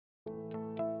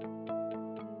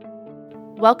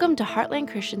Welcome to Heartland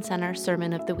Christian Center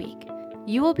Sermon of the Week.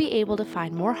 You will be able to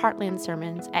find more Heartland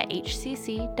sermons at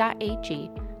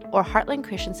hcc.ag or Heartland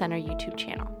Christian Center YouTube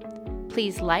channel.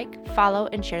 Please like, follow,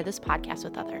 and share this podcast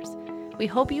with others. We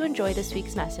hope you enjoy this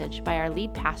week's message by our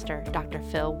lead pastor, Dr.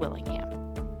 Phil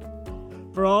Willingham.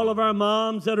 For all of our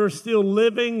moms that are still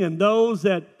living and those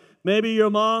that maybe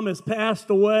your mom has passed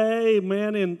away,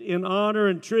 man, in honor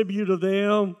and tribute of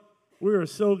them, we are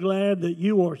so glad that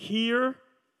you are here.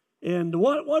 And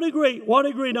what a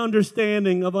great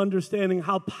understanding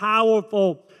how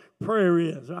powerful prayer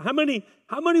is. How many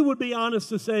would be honest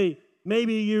to say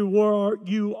maybe you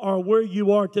are where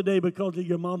you are today because of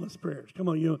your mama's prayers? Come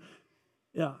on,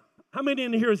 yeah. How many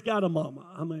in here has got a mama?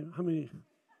 How many?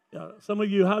 Yeah, some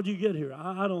of you, how'd you get here?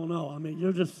 I don't know. I mean,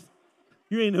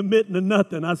 you ain't admitting to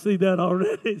nothing. I see that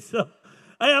already. So,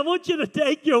 hey, I want you to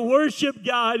take your worship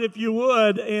guide, if you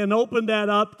would, and open that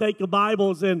up. Take the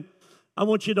Bibles, and I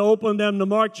want you to open them to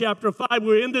Mark chapter 5.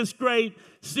 We're in this great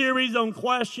series on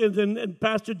questions, and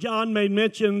Pastor John made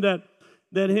mention that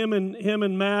him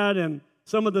and Matt and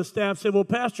some of the staff said, well,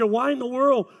 Pastor, why in the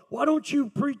world, why don't you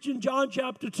preach in John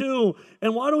chapter 2?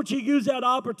 And why don't you use that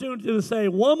opportunity to say,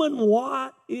 woman,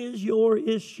 what is your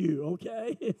issue?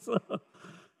 Okay?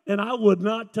 And I would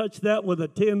not touch that with a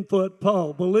 10-foot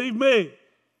pole. Believe me.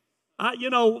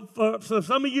 For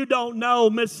some of you don't know,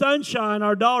 Miss Sunshine,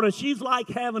 our daughter, she's like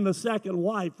having a second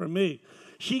wife for me.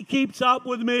 She keeps up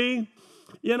with me.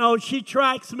 She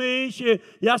tracks me.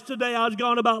 Yesterday I was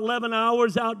gone about 11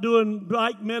 hours out doing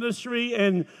bike ministry,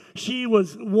 and she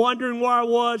was wondering where I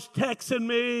was, texting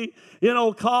me,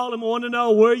 calling, wanting to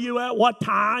know where you at, what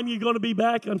time you're going to be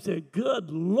back. I'm saying,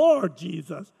 good Lord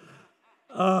Jesus.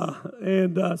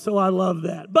 So I love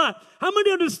that. But how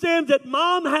many understand that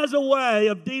mom has a way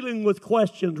of dealing with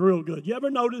questions real good? You ever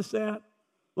notice that?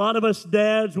 A lot of us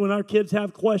dads, when our kids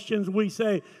have questions, we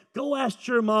say, go ask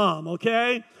your mom,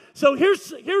 okay? So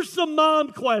here's some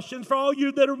mom questions for all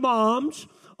you that are moms,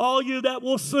 all you that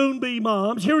will soon be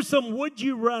moms. Here's some would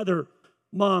you rather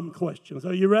mom questions.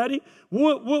 Are you ready?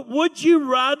 Would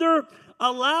you rather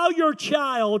allow your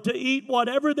child to eat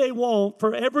whatever they want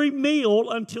for every meal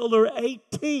until they're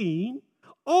 18,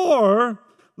 or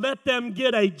let them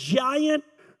get a giant,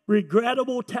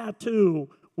 regrettable tattoo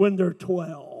when they're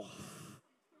 12?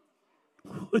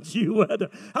 Would you rather?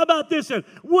 How about this one?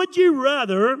 Would you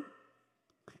rather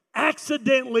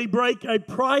accidentally break a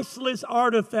priceless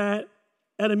artifact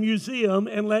at a museum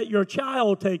and let your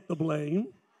child take the blame?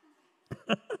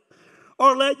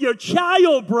 Or let your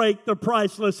child break the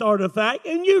priceless artifact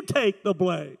and you take the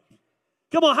blame?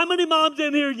 Come on, how many moms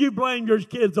in here, you blame your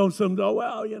kids on some,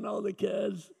 the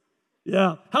kids.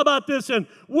 Yeah. How about this one?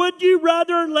 Would you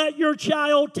rather let your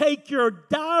child take your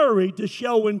diary to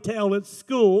show and tell at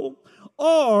school,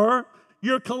 or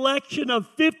your collection of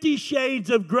 50 Shades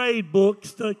of Grey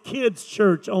books to kids'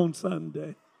 church on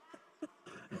Sunday?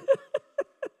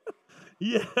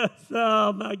 Yes,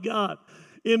 oh my God.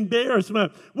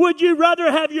 Embarrassment. Would you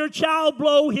rather have your child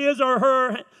blow his or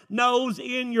her nose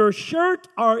in your shirt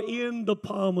or in the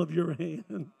palm of your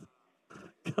hand?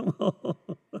 Come on.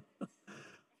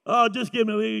 Oh, just let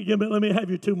me have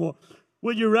you two more.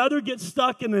 Would you rather get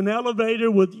stuck in an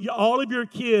elevator with all of your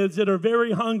kids that are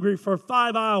very hungry for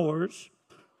 5 hours,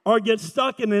 or get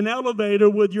stuck in an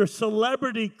elevator with your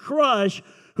celebrity crush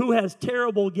who has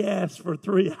terrible gas for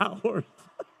 3 hours?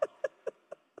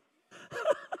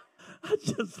 I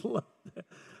just love that.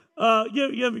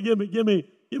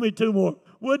 Give me two more.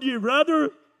 Would you rather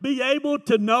be able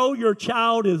to know your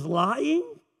child is lying,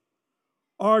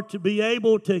 or to be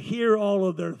able to hear all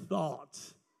of their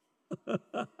thoughts?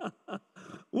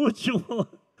 Which one?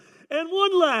 And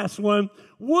one last one.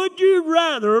 Would you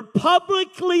rather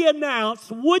publicly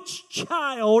announce which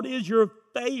child is your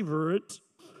favorite,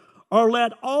 or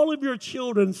let all of your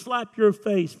children slap your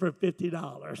face for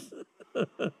 $50?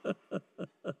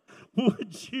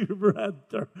 Would you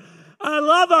rather? I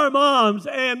love our moms,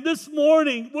 and this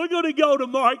morning we're going to go to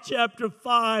Mark chapter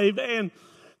 5, and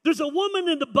there's a woman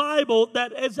in the Bible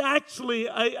that is actually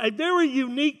a very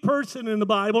unique person in the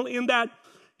Bible, in that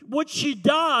what she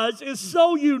does is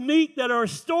so unique that our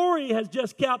story has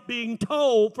just kept being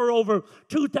told for over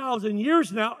 2,000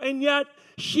 years now, and yet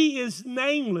she is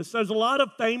nameless. There's a lot of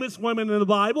famous women in the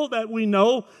Bible that we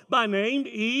know by name,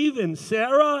 Eve and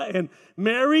Sarah and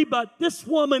Mary, but this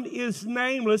woman is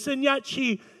nameless, and yet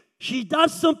she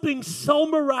does something so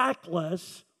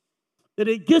miraculous that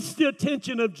it gets the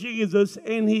attention of Jesus,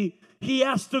 and he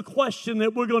asks the question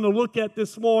that we're going to look at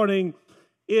this morning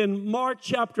in Mark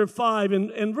chapter 5.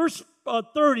 And verse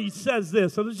 30 says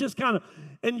this, and it's just kind of,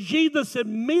 and Jesus,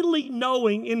 immediately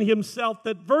knowing in himself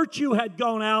that virtue had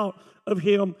gone out of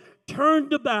him,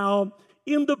 turned about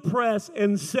in the press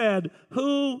and said,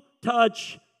 "Who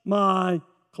touched my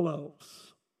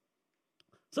clothes?"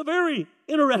 It's a very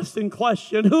interesting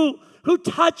question. Who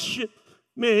touched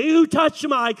me? Who touched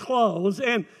my clothes?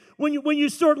 And when you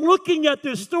start looking at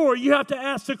this story, you have to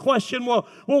ask the question, well,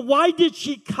 why did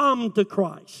she come to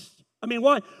Christ? I mean,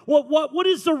 why? What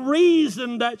is the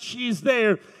reason that she's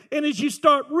there? And as you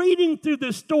start reading through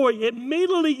this story,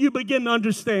 immediately you begin to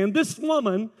understand this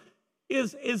woman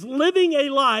is living a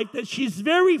life that she's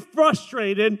very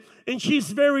frustrated and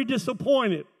she's very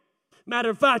disappointed.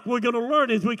 Matter of fact, we're going to learn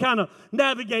as we kind of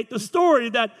navigate the story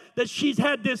that she's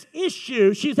had this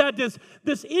issue. She's had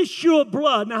this issue of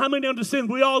blood. Now, how many understand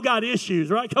we all got issues,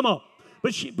 right? Come on.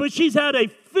 But she's had a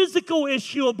physical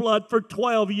issue of blood for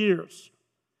 12 years.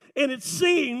 And it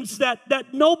seems that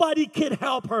nobody could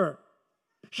help her.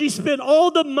 She spent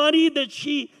all the money that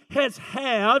she has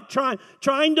had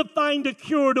trying to find a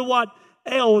cure to what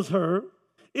ails her.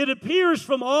 It appears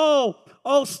from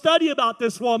all study about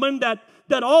this woman that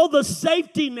all the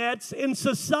safety nets in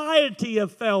society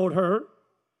have failed her.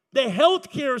 The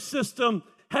healthcare system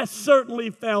has certainly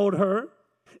failed her.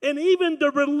 And even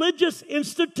the religious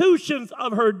institutions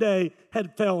of her day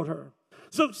had failed her.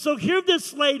 So here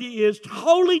this lady is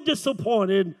totally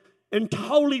disappointed and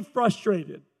totally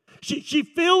frustrated. She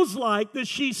feels like that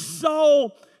she's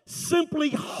so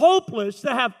simply hopeless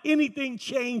to have anything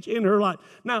change in her life.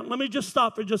 Now, let me just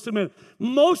stop for just a minute.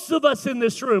 Most of us in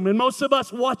this room and most of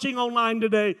us watching online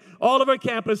today, all of our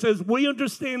campuses, we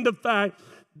understand the fact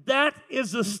that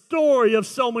is the story of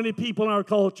so many people in our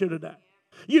culture today.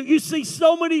 You see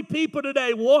so many people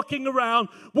today walking around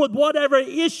with whatever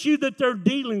issue that they're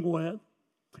dealing with.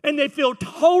 And they feel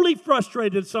totally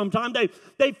frustrated sometimes.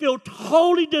 They feel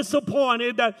totally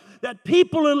disappointed that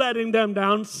people are letting them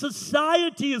down.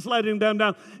 Society is letting them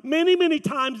down. Many, many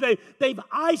times they've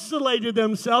isolated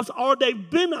themselves or they've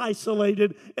been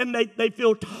isolated and they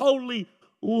feel totally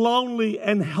lonely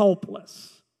and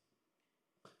helpless.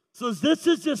 So this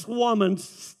is this woman's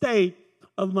state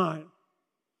of mind.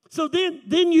 So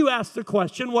then you ask the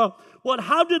question, well,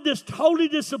 how did this totally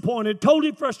disappointed,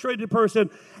 totally frustrated person,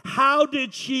 how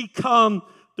did she come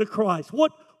to Christ?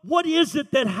 What is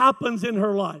it that happens in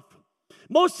her life?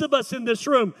 Most of us in this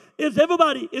room, is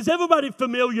everybody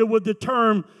familiar with the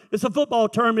term? It's a football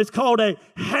term. It's called a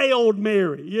Hail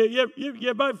Mary.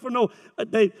 You might know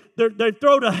they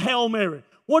throw the Hail Mary.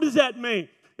 What does that mean?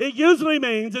 It usually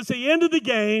means it's the end of the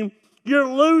game. You're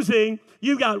losing.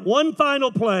 You got one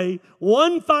final play,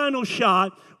 one final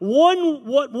shot,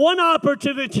 one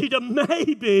opportunity to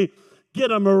maybe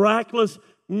get a miraculous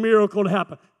miracle to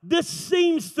happen. This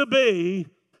seems to be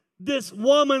this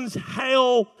woman's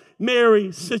Hail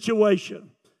Mary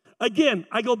situation. Again,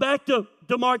 I go back to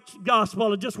Mark's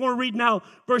gospel. I just want to read now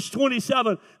verse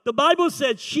 27. The Bible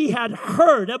said she had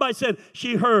heard. Everybody said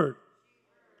she heard.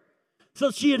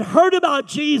 So she had heard about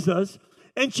Jesus.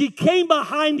 And she came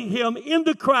behind him in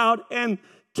the crowd and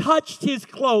touched his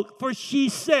cloak, for she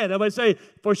said, everybody say,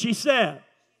 for she said.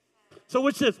 So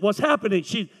what's this? What's happening?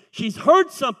 She's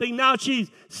heard something, now she's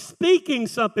speaking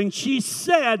something. She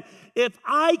said, if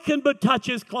I can but touch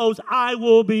his clothes, I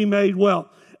will be made well.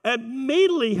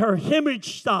 Immediately her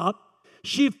hemorrhage stopped.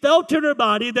 She felt in her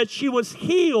body that she was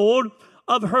healed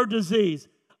of her disease.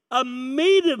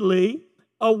 Immediately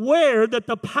aware that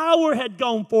the power had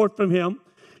gone forth from him,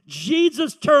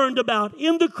 Jesus turned about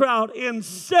in the crowd and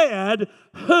said,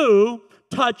 who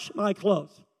touched my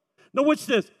clothes? Now, what's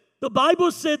this? The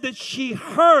Bible said that she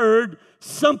heard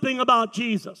something about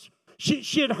Jesus.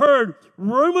 She had heard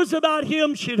rumors about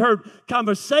him. She had heard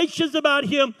conversations about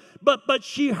him. But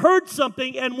she heard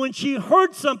something, and when she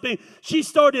heard something, she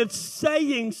started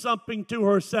saying something to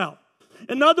herself.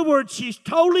 In other words, she's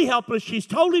totally helpless, she's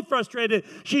totally frustrated,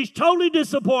 she's totally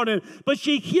disappointed, but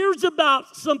she hears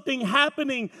about something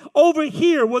happening over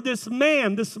here where this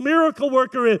man, this miracle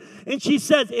worker is, and she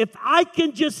says, if I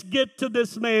can just get to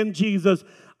this man, Jesus,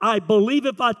 I believe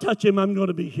if I touch him, I'm going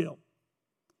to be healed.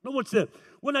 Now, what's this?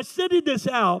 When I studied this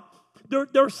out, there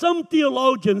are some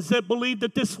theologians that believe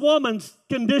that this woman's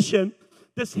condition,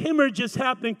 this hemorrhage is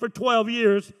happening for 12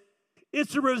 years,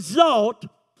 it's a result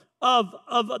of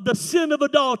the sin of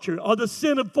adultery or the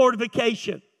sin of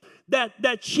fornication,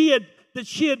 that she had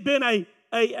been a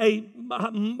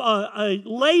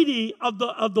lady of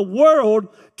the world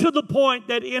to the point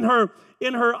that in her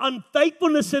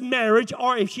unfaithfulness in marriage,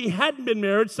 or if she hadn't been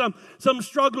married, some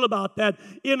struggle about that,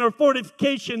 in her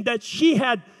fornication, that she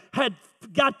had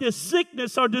got this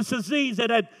sickness or this disease that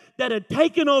had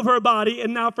taken over her body,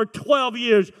 and now for 12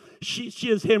 years she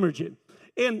is hemorrhaging.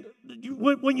 And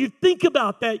when you think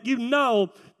about that, you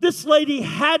know this lady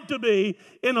had to be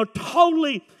in a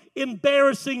totally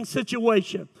embarrassing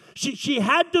situation. She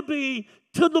had to be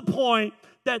to the point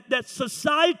that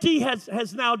society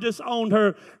has now disowned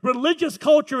her. Religious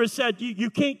culture has said, you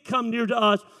can't come near to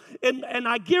us. And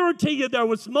I guarantee you there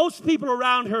was most people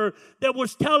around her that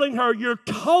was telling her, you're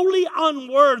totally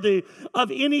unworthy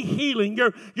of any healing.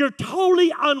 You're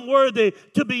totally unworthy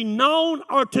to be known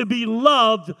or to be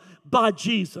loved by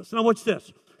Jesus. Now watch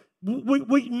this.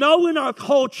 We know in our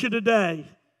culture today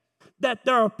that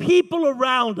there are people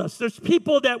around us. There's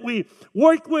people that we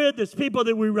work with. There's people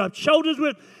that we rub shoulders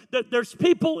with. There's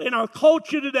people in our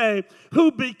culture today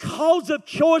who, because of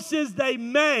choices they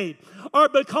made or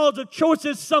because of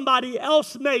choices somebody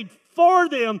else made for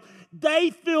them, they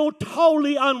feel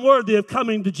totally unworthy of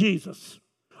coming to Jesus,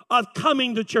 of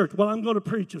coming to church. Well, I'm going to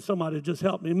preach if somebody just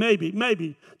help me. Maybe,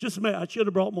 just maybe. I should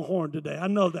have brought my horn today. I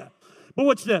know that. But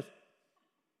what's this?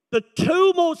 The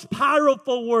two most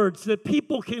powerful words that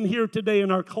people can hear today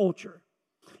in our culture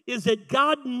is that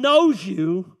God knows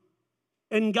you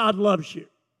and God loves you.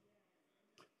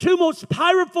 Two most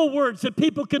powerful words that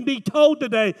people can be told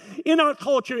today in our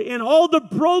culture, in all the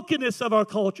brokenness of our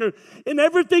culture, in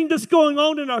everything that's going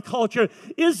on in our culture,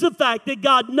 is the fact that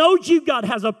God knows you, God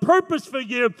has a purpose for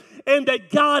you, and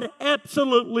that God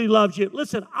absolutely loves you.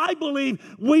 Listen, I believe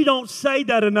we don't say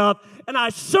that enough, and I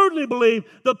certainly believe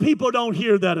the people don't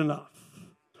hear that enough.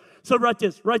 So write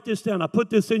this down. I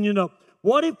put this in your note.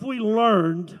 What if we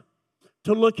learned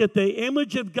to look at the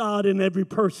image of God in every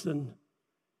person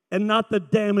and not the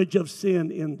damage of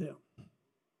sin in them?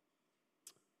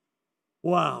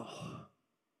 Wow.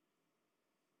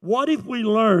 What if we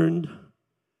learned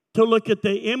to look at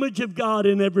the image of God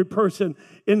in every person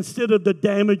instead of the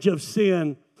damage of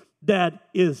sin that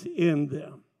is in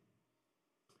them?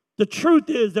 The truth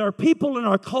is, there are people in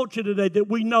our culture today that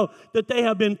we know that they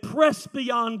have been pressed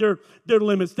beyond their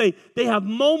limits. They have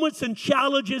moments and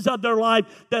challenges of their life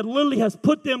that literally has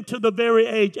put them to the very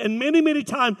edge. And many, many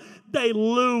times they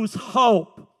lose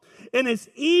hope. And it's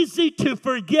easy to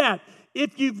forget.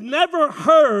 If you've never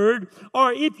heard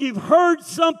or if you've heard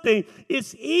something,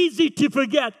 it's easy to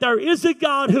forget there is a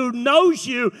God who knows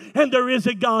you and there is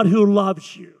a God who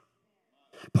loves you.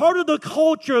 Part of the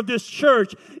culture of this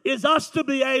church is us to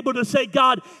be able to say,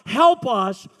 God, help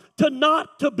us to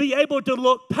not to be able to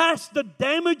look past the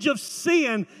damage of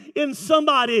sin in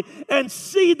somebody and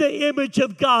see the image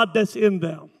of God that's in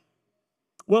them.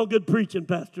 Well, good preaching,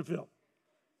 Pastor Phil.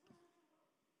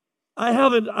 I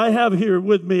have here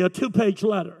with me a 2-page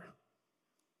letter.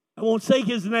 I won't say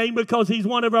his name because he's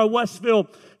one of our Westville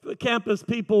campus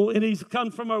people, and he's come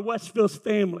from our Westville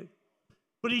family.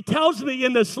 But he tells me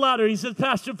in this letter, he says,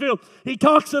 Pastor Phil, he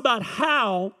talks about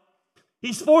how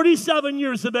he's 47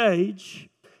 years of age.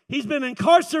 He's been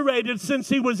incarcerated since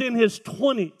he was in his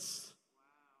 20s.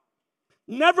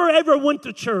 Never ever went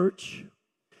to church.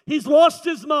 He's lost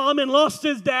his mom and lost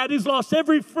his dad. He's lost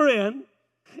every friend.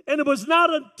 And it was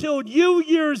not until New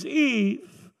Year's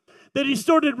Eve that he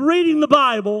started reading the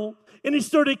Bible and he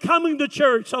started coming to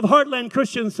church of Heartland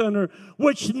Christian Center,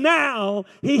 which now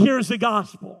he hears the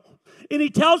gospel. And he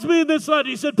tells me in this letter,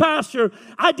 he said, Pastor,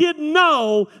 I didn't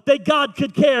know that God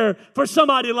could care for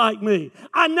somebody like me.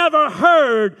 I never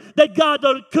heard that God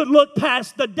could look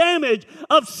past the damage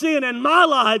of sin in my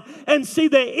life and see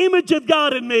the image of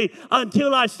God in me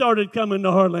until I started coming to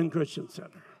Heartland Christian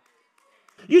Center.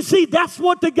 You see, that's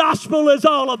what the gospel is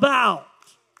all about.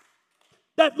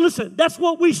 Listen, that's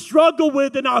what we struggle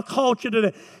with in our culture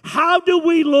today. How do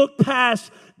we look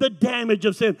past the damage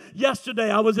of sin? Yesterday,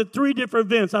 I was at 3 different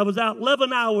events. I was out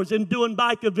 11 hours and doing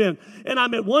bike events. And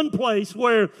I'm at one place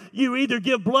where you either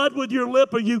give blood with your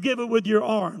lip or you give it with your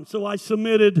arm. So I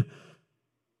submitted,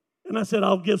 and I said,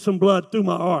 I'll give some blood through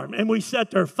my arm. And we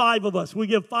sat there, 5 of us. We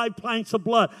give 5 pints of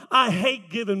blood. I hate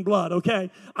giving blood,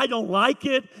 okay? I don't like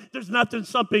it. There's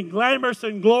something glamorous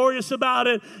and glorious about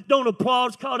it. Don't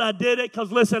applaud because I did it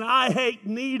because, listen, I hate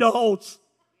needles.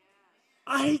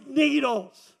 I hate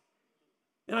needles.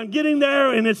 And I'm getting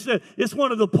there, and it's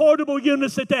one of the portable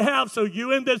units that they have. So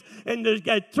you in this, and there's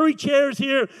got 3 chairs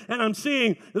here, and I'm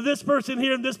seeing this person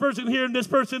here, and this person here, and this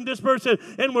person,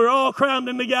 and we're all crammed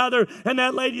in together. And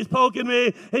that lady's poking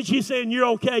me, and she's saying, "You're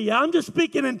okay." Yeah, I'm just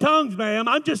speaking in tongues, ma'am.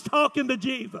 I'm just talking to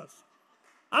Jesus.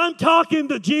 I'm talking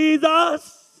to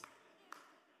Jesus.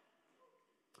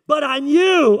 But I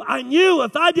knew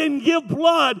if I didn't give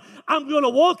blood, I'm going to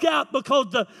walk out because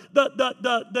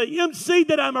the MC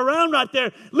that I'm around right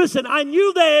there, listen, I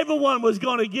knew that everyone was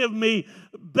going to give me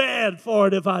bad for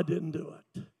it if I didn't do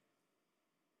it.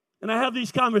 And I have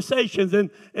these conversations,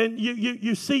 and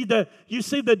you see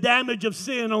the damage of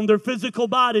sin on their physical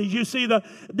bodies. You see the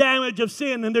damage of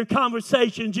sin in their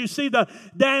conversations. You see the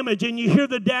damage, and you hear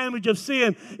the damage of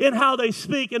sin in how they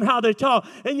speak and how they talk.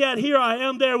 And yet here I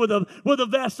am there with a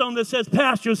vest on that says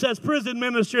pastor, says prison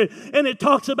ministry, and it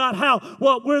talks about how,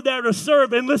 well, we're there to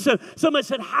serve. And listen, somebody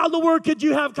said, how in the world could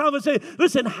you have conversation?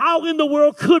 Listen, how in the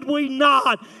world could we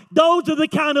not? Those are the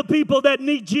kind of people that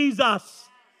need Jesus.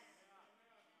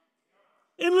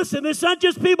 And listen, it's not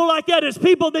just people like that. It's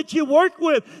people that you work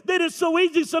with that is so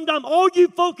easy sometimes. All you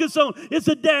focus on is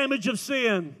the damage of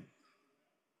sin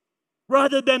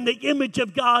rather than the image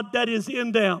of God that is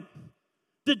in them.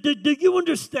 Do you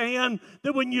understand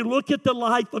that when you look at the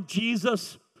life of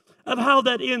Jesus, of how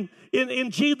that in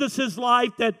Jesus'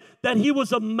 life that he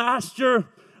was a master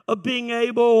of being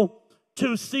able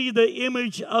to see the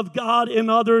image of God in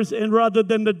others and rather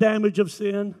than the damage of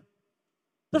sin?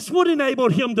 That's what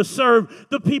enabled him to serve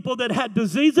the people that had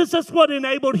diseases. That's what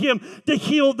enabled him to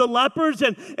heal the lepers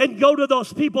and go to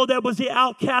those people that was the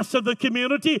outcasts of the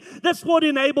community. That's what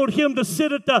enabled him to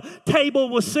sit at the table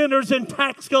with sinners and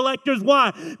tax collectors.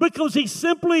 Why? Because he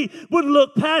simply would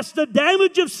look past the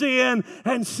damage of sin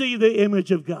and see the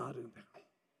image of God in them.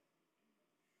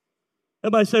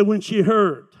 Everybody say, when she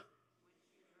heard.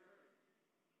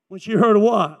 When she heard of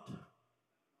what?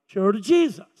 She heard of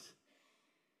Jesus.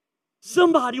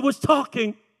 Somebody was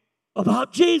talking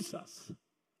about Jesus.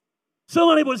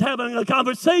 Somebody was having a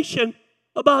conversation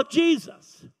about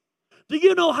Jesus. Do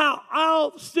you know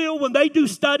how still when they do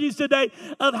studies today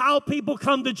of how people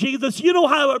come to Jesus, you know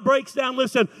how it breaks down?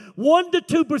 Listen, 1 to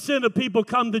 2% of people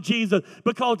come to Jesus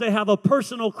because they have a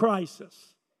personal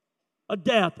crisis, a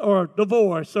death or a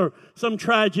divorce or some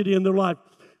tragedy in their life.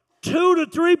 2 to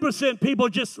 3% people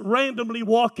just randomly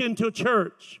walk into a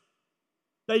church.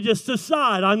 They just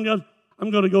decide, I'm going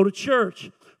to go to church.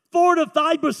 4 to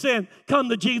 5% come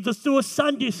to Jesus through a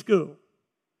Sunday school.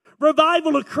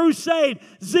 Revival or crusade,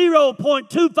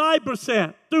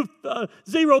 0.25% through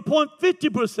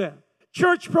 0.50%.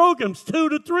 Church programs, 2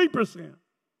 to 3%.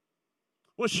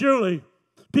 Well, surely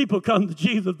people come to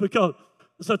Jesus because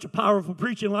of such a powerful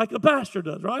preaching like a pastor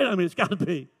does, right? I mean, it's got to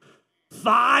be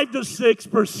 5 to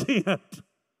 6%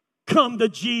 come to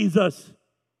Jesus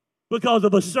because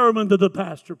of a sermon that the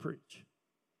pastor preached.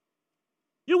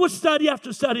 You know what study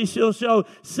after study still show?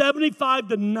 75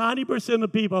 to 90%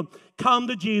 of people come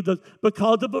to Jesus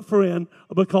because of a friend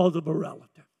or because of a relative.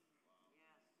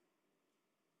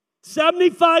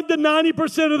 75 to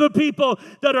 90% of the people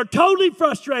that are totally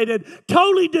frustrated,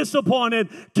 totally disappointed,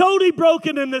 totally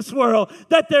broken in this world,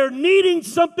 that they're needing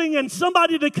something and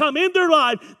somebody to come in their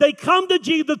life, they come to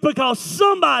Jesus because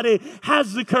somebody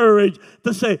has the courage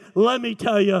to say, let me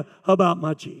tell you about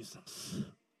my Jesus.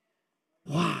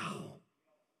 Wow.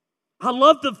 I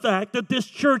love the fact that this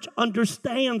church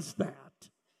understands that.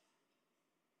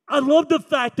 I love the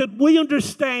fact that we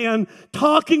understand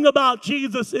talking about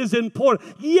Jesus is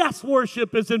important. Yes,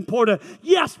 worship is important.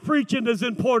 Yes, preaching is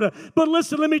important. But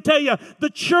listen, let me tell you, the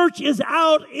church is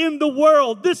out in the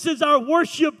world. This is our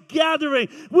worship gathering.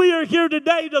 We are here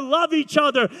today to love each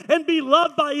other and be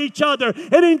loved by each other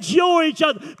and enjoy each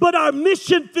other. But our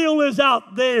mission field is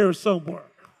out there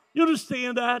somewhere. You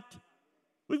understand that?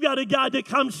 We've got a guy that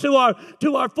comes to our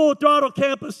Full Throttle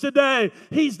campus today.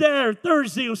 He's there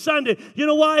Thursday or Sunday. You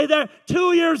know why he's there?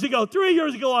 3 years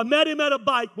ago, I met him at a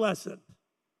bike lesson.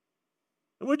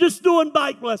 And we're just doing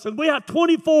bike lessons. We have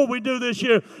 24 we do this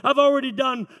year. I've already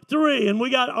done 3, and we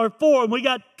got our 4, and we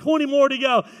got 20 more to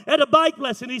go. At a bike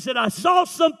lesson, he said, I saw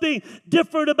something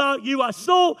different about you. I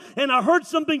saw and I heard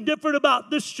something different about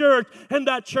this church and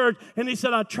that church. And he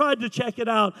said, I tried to check it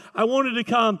out. I wanted to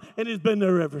come, and he's been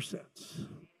there ever since.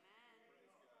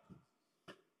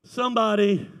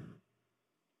 Somebody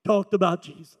talked about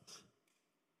Jesus.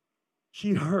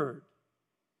 She heard.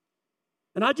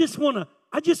 And I just want to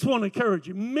encourage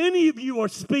you. Many of you are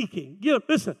speaking.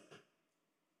 Listen,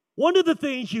 one of the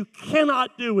things you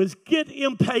cannot do is get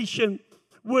impatient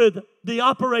with the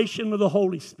operation of the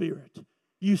Holy Spirit.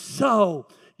 You sow,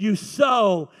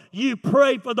 you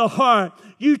pray for the heart,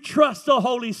 you trust the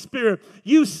Holy Spirit,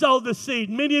 you sow the seed.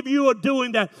 Many of you are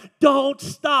doing that. Don't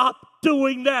stop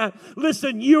doing that.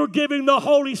 Listen, you're giving the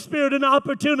Holy Spirit an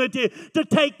opportunity to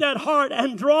take that heart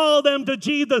and draw them to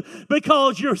Jesus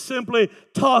because you're simply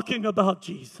talking about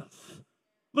Jesus.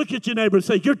 Look at your neighbor and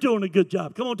say, you're doing a good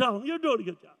job. Come on, tell them, you're doing a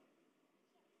good job.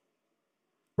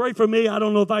 Pray for me. I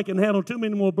don't know if I can handle too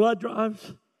many more blood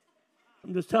drives.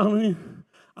 I'm just telling you.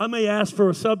 I may ask for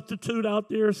a substitute out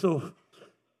there, so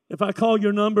if I call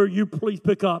your number, you please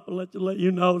pick up and let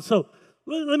you know. So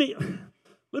let me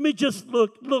Let me just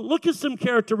look at some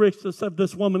characteristics of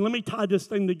this woman. Let me tie this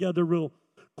thing together real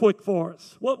quick for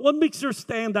us. What makes her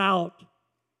stand out?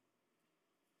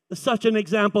 It's such an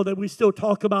example that we still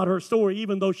talk about her story,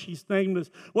 even though she's nameless.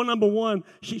 Well, number one,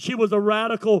 she was a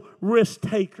radical risk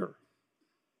taker.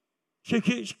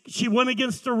 She went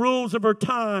against the rules of her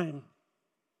time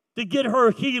to get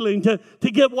her healing, to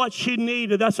get what she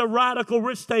needed. That's a radical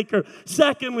risk taker.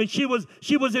 Secondly, she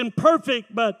was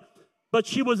imperfect, but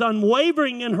she was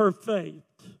unwavering in her faith.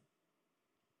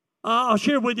 I'll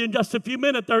share with you in just a few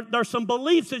minutes. There's some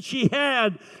beliefs that she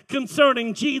had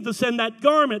concerning Jesus, and that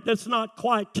garment that's not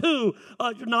quite true.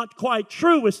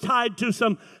 It's tied to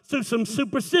some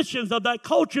superstitions of that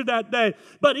culture that day.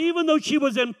 But even though she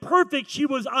was imperfect, she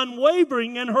was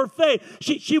unwavering in her faith.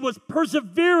 She was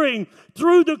persevering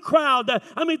through the crowd.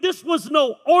 This was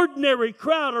no ordinary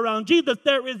crowd around Jesus.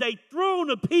 There is a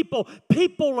throne of people.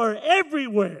 People are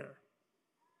everywhere.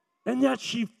 And yet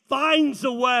she finds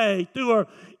a way through her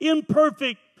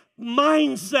imperfect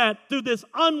mindset, through this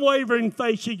unwavering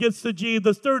faith, she gets to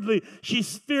Jesus. Thirdly,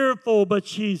 she's fearful, but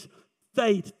she's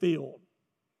faith-filled.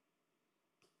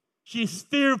 She's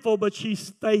fearful, but she's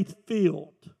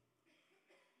faith-filled. The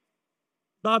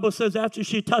Bible says after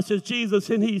she touches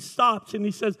Jesus and he stops and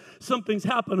he says, something's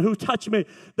happened. Who touched me?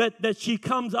 That she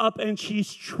comes up and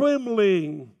she's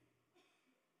trembling.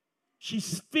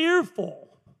 She's fearful.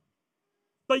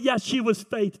 But yet she was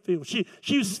faith-filled.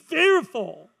 She was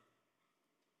fearful,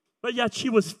 but yet she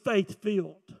was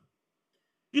faith-filled.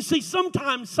 You see,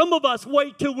 sometimes some of us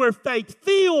wait till we're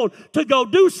faith-filled to go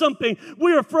do something.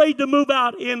 We're afraid to move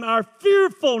out in our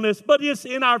fearfulness, but it's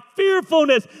in our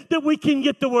fearfulness that we can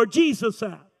get to where Jesus is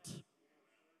at.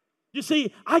 You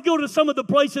see, I go to some of the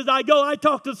places I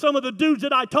talk to some of the dudes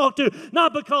that I talk to,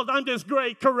 not because I'm this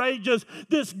great, courageous,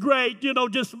 this great,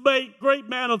 great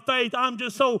man of faith. I'm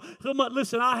just so much.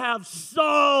 Listen, I have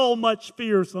so much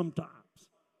fear sometimes.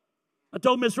 I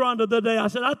told Miss Rhonda the other day, I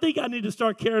said, I think I need to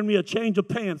start carrying me a change of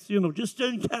pants, just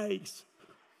in case.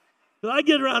 Because I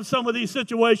get around some of these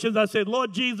situations, I said,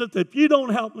 Lord Jesus, if you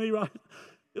don't help me right.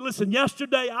 Listen,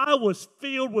 yesterday I was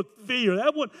filled with fear.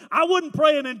 I wasn't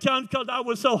praying in tongues because I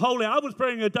was so holy. I was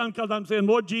praying in tongues because I'm saying,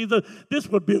 Lord Jesus, this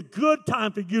would be a good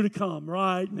time for you to come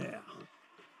right now.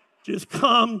 Just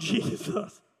come,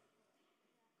 Jesus.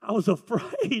 I was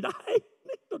afraid. I hate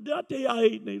needles. Did I tell you I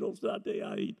hate needles? Did I tell you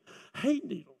I hate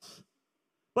needles?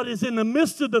 But it's in the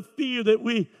midst of the fear that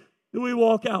we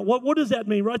walk out. What does that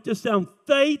mean? Write this down.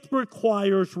 Faith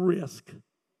requires risk.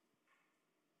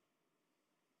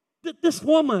 This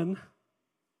woman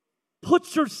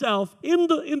puts herself in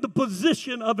the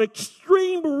position of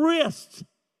extreme risk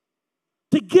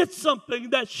to get something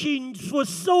that she was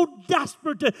so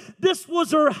desperate to. This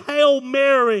was her Hail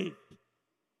Mary.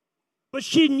 But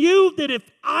she knew that if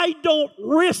I don't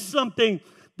risk something,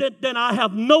 then I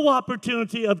have no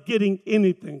opportunity of getting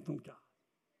anything from God.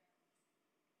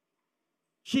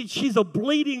 She's a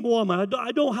bleeding woman.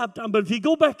 I don't have time, but if you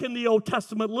go back in the Old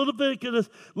Testament,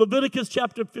 Leviticus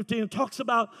chapter 15, it talks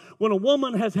about when a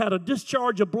woman has had a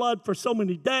discharge of blood for so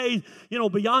many days,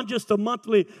 beyond just a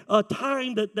monthly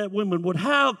time that women would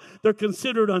have, they're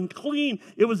considered unclean.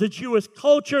 It was a Jewish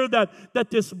culture that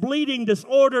this bleeding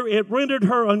disorder, it rendered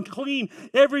her unclean.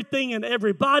 Everything and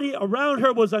everybody around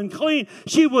her was unclean.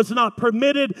 She was not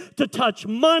permitted to touch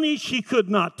money. She could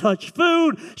not touch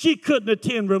food. She couldn't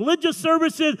attend religious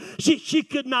services. She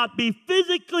could not be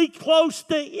physically close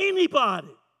to anybody.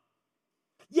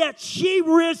 Yet she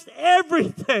risked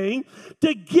everything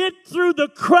to get through the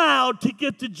crowd to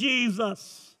get to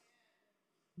Jesus.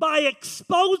 By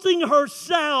exposing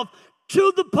herself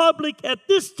to the public at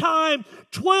this time,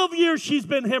 12 years she's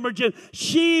been hemorrhaging,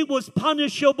 she was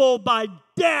punishable by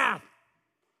death.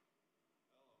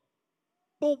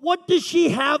 But what does she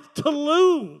have to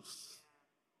lose?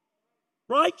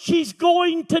 Right? She's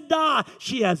going to die.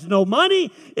 She has no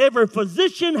money. Every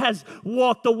physician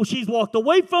she's walked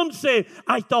away from saying,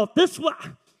 I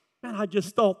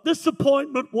just thought this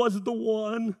appointment was the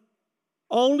one.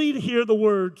 Only to hear the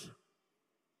words,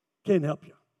 can't help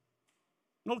you.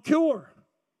 No cure.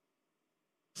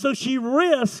 So she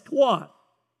risked what?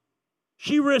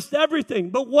 She risked everything.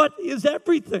 But what is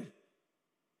everything?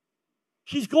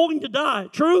 She's going to die.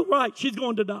 True? Right. She's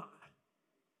going to die.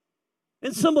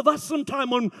 And some of us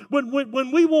sometimes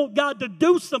when we want God to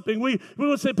do something, we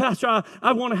will say, Pastor,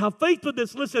 I want to have faith for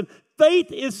this. Listen,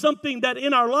 faith is something that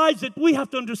in our lives that we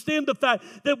have to understand the fact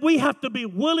that we have to be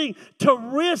willing to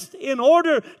risk in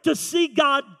order to see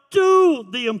God do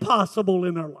the impossible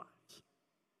in our lives.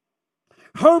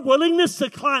 Her willingness to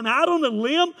climb out on a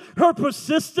limb, her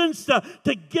persistence to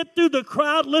get through the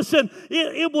crowd. Listen,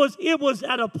 it was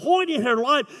at a point in her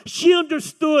life she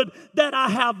understood that I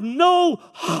have no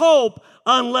hope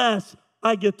unless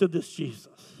I get to this Jesus.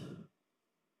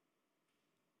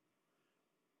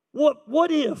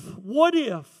 What if,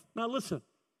 now listen,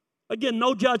 again,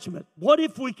 no judgment. What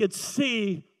if we could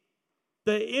see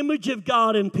the image of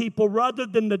God in people rather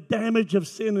than the damage of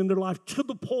sin in their life, to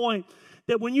the point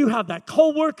that when you have that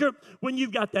coworker, when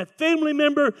you've got that family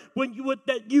member,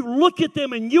 that you look at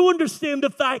them and you understand the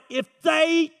fact if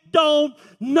they don't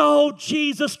know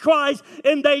Jesus Christ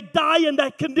and they die in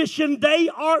that condition, they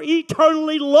are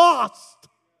eternally lost.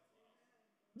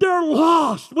 They're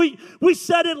lost. We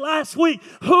said it last week.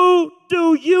 Who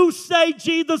do you say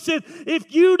Jesus is?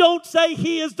 If you don't say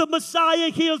He is the Messiah,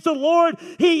 He is the Lord,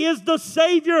 He is the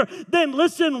Savior, then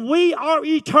listen, we are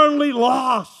eternally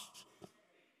lost.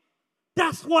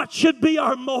 That's what should be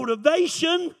our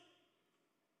motivation.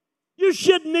 You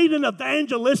shouldn't need an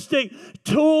evangelistic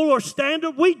tool or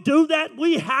standard. We do that.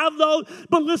 We have those.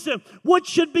 But listen, what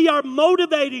should be our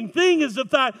motivating thing is the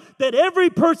fact that every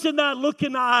person that I look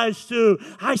in the eyes to,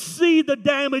 I see the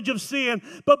damage of sin.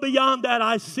 But beyond that,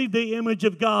 I see the image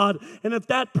of God. And if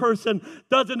that person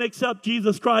doesn't accept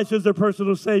Jesus Christ as their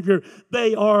personal Savior,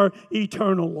 they are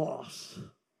eternal loss.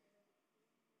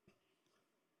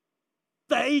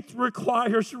 Faith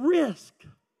requires risk.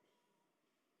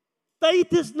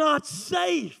 Faith is not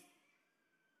safe.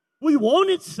 We want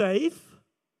it safe,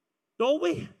 don't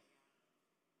we?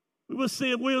 We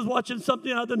was watching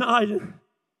something the other night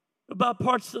about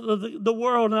parts of the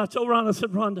world, and I told Rhonda, I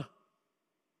said, Rhonda,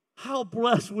 how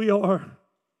blessed we are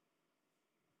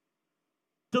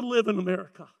to live in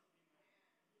America.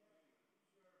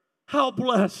 How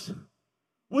blessed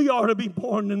we are to be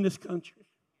born in this country.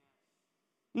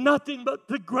 Nothing but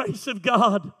the grace of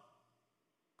God.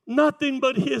 Nothing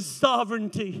but His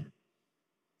sovereignty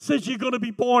says you're going to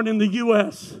be born in the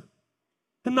U.S.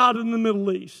 and not in the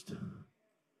Middle East.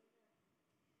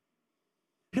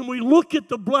 And we look at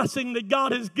the blessing that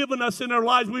God has given us in our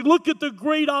lives. We look at the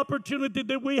great opportunity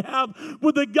that we have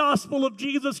with the gospel of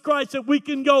Jesus Christ, that we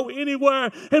can go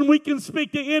anywhere and we can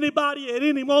speak to anybody at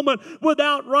any moment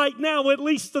without right now at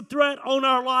least the threat on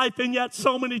our life. And yet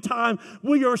so many times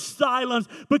we are silenced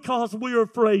because we are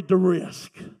afraid to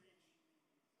risk.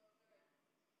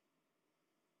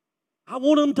 I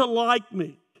want them to like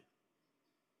me.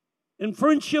 And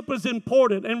friendship is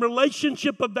important, and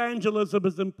relationship evangelism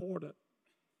is important.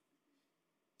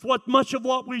 It's what much of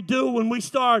what we do when we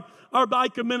start our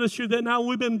biker ministry that now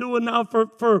we've been doing now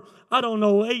for I don't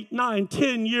know, 8, 9,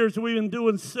 10 years. We've been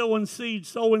doing sowing seed,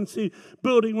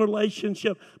 building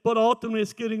relationship. But ultimately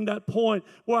it's getting that point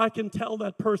where I can tell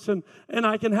that person and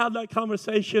I can have that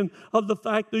conversation of the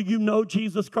fact that you know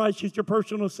Jesus Christ is your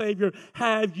personal Savior.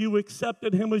 Have you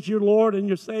accepted Him as your Lord and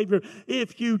your Savior?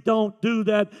 If you don't do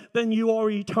that, then you are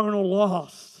eternal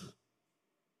loss.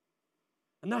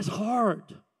 And that's hard.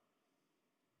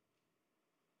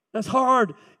 That's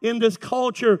hard in this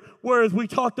culture, whereas we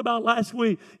talked about last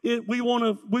week, we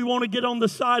want to get on the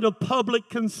side of public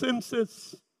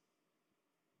consensus.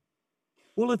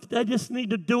 Well, if they just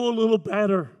need to do a little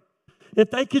better, if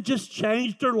they could just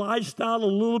change their lifestyle a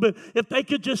little bit, if they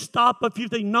could just stop a few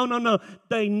things. No.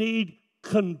 They need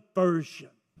conversion.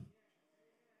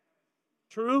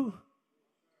 True?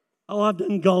 Oh, I've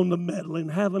done gone to meddling,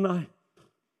 haven't I?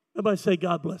 Everybody say,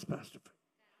 God bless Pastor.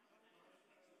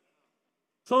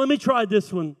 So let me try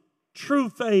this one. True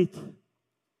faith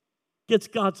gets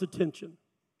God's attention.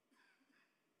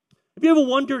 Have you ever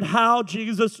wondered how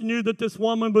Jesus knew that this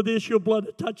woman with the issue of blood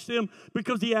had touched Him?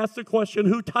 Because He asked the question,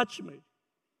 who touched me?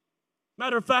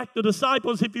 Matter of fact, the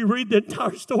disciples, if you read the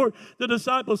entire story, the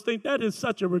disciples think that is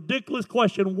such a ridiculous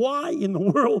question. Why in the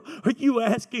world are you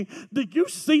asking? Do you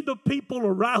see the people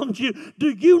around you? Do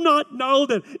you not know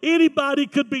that anybody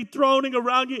could be thrown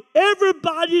around you?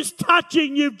 Everybody's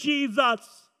touching you, Jesus.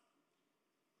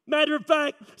 Matter of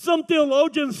fact, some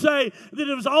theologians say that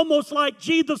it was almost like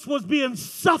Jesus was being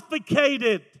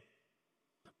suffocated.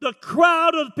 The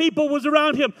crowd of people was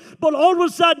around Him. But all of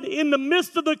a sudden, in the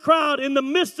midst of the crowd, in the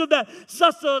midst of that,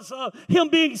 Him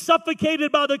being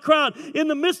suffocated by the crowd, in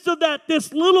the midst of that,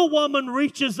 this little woman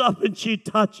reaches up and she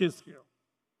touches Him.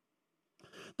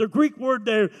 The Greek word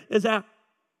there is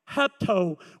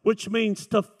hepto, which means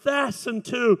to fasten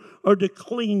to or to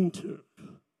cling to.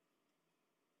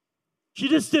 She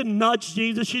just didn't nudge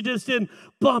Jesus. She just didn't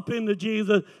bump into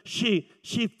Jesus. She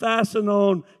fastened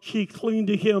on. She clung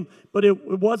to Him. But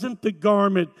it wasn't the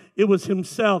garment. It was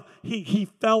Himself. He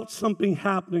felt something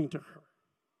happening to her.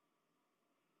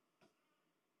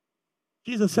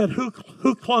 Jesus said, who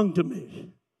clung to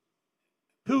me?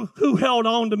 Who held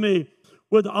on to me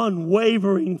with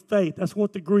unwavering faith? That's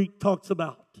what the Greek talks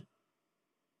about.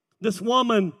 This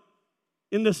woman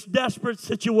in this desperate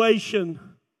situation,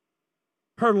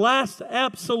 her last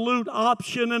absolute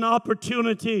option and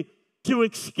opportunity to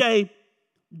escape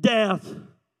death,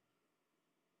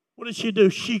 what does she do?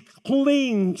 She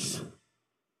clings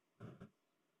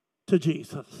to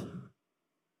Jesus.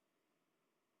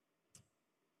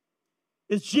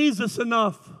 Is Jesus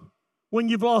enough when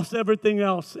you've lost everything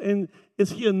else? And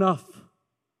is he enough?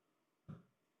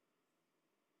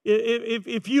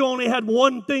 If you only had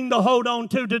one thing to hold on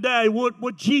to today,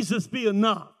 would Jesus be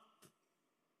enough?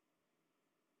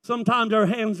 Sometimes our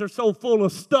hands are so full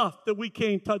of stuff that we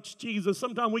can't touch Jesus.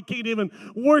 Sometimes we can't even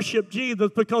worship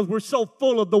Jesus because we're so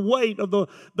full of the weight of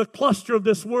the cluster of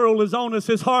this world is on us.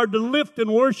 It's hard to lift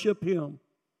and worship him.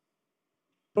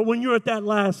 But when you're at that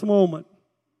last moment,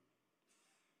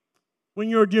 when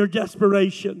you're in your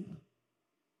desperation,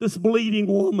 this bleeding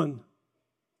woman,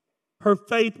 her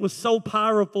faith was so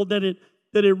powerful that it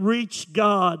reached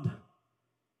God.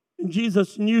 And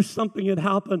Jesus knew something had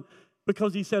happened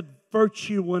because he said,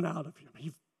 virtue went out of him.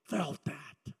 He felt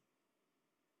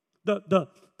that.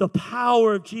 The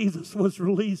power of Jesus was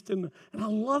released, and I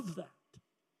love that.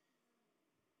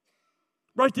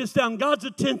 Write this down. God's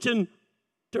attention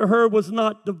to her was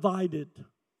not divided.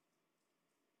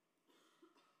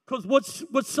 Because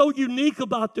what's so unique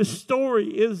about this story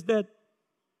is that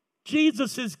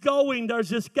Jesus is going. There's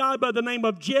this guy by the name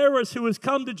of Jairus who has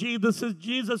come to Jesus. Says,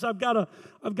 Jesus, I've got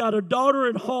a daughter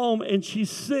at home and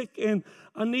she's sick and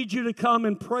I need you to come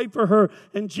and pray for her.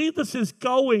 And Jesus is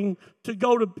going to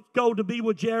go to be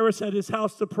with Jairus at his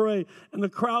house to pray. And the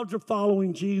crowds are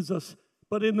following Jesus.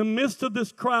 But in the midst of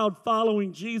this crowd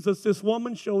following Jesus, this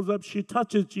woman shows up. She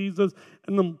touches Jesus.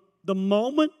 And the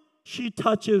moment she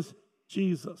touches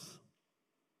Jesus,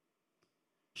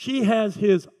 she has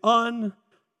his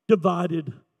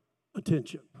undivided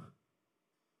attention.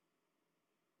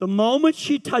 The moment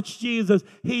she touched Jesus,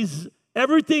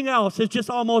 everything else is just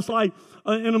almost like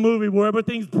in a movie where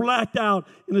everything's blacked out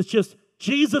and it's just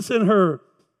Jesus and her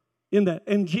in that.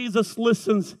 And Jesus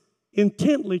listens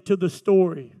intently to the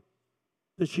story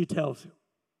that she tells him.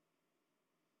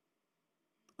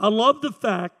 I love the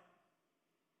fact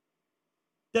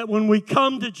that when we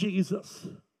come to Jesus,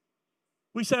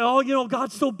 we say, oh,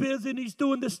 God's so busy and he's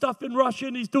doing this stuff in Russia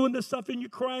and he's doing this stuff in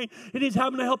Ukraine and he's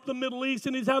having to help the Middle East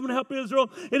and he's having to help Israel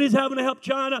and he's having to help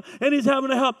China and he's having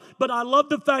to help. But I love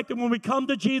the fact that when we come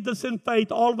to Jesus in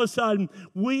faith, all of a sudden,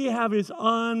 we have his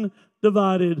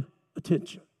undivided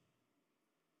attention.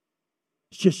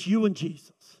 It's just you and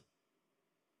Jesus.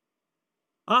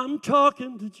 I'm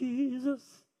talking to Jesus.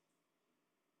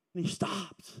 And he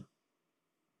stops.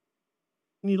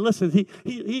 And he listens.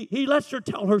 He lets her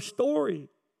tell her story.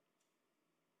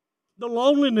 The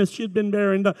loneliness she'd been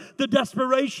bearing, the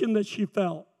desperation that she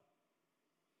felt.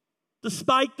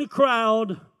 Despite the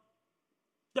crowd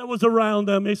that was around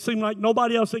them, it seemed like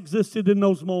nobody else existed in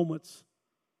those moments.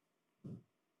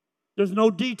 There's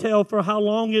no detail for how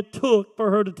long it took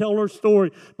for her to tell her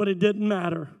story, but it didn't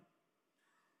matter.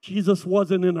 Jesus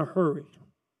wasn't in a hurry.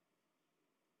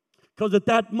 Because at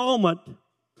that moment,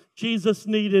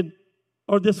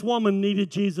 this woman needed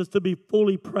Jesus to be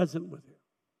fully present with her.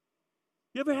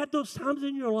 You ever had those times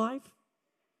in your life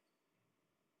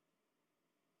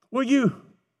where you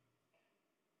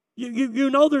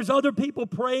know there's other people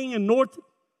praying in north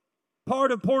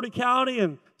part of Porter County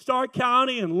and Stark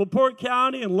County and LaPorte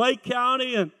County and Lake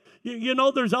County, and you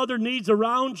know there's other needs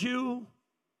around you?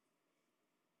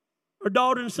 Her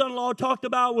daughter and son-in-law talked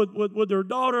about with their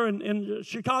daughter in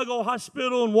Chicago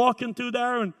hospital and walking through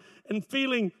there and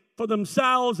feeling for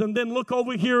themselves, and then look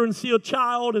over here and see a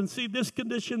child and see this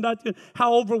condition,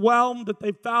 how overwhelmed that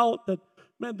they felt that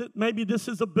maybe this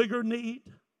is a bigger need.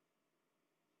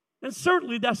 And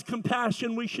certainly that's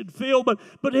compassion we should feel, but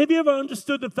have you ever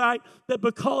understood the fact that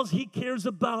because he cares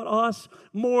about us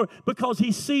more, because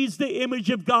he sees the image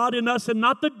of God in us and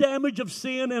not the damage of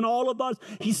sin in all of us,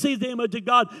 he sees the image of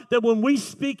God, that when we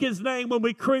speak his name, when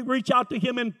we reach out to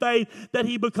him in faith, that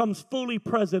he becomes fully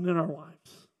present in our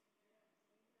lives.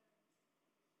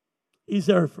 He's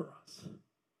there for us.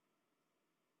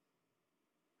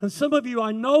 And some of you,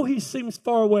 I know he seems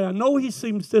far away. I know he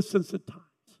seems distant at times.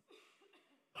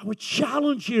 I would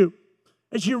challenge you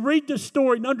as you read this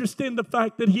story and understand the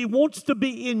fact that he wants to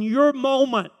be in your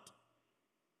moment.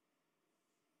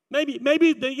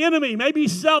 Maybe the enemy, maybe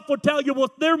self will tell you,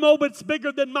 well, their moment's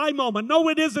bigger than my moment. No,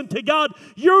 it isn't to God.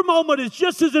 Your moment is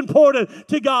just as important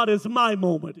to God as my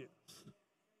moment is.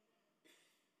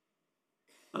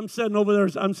 I'm sitting over there,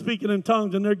 I'm speaking in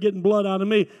tongues, and they're getting blood out of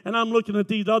me. And I'm looking at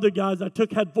these other guys.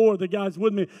 Had 4 of the guys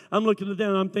with me. I'm looking at them,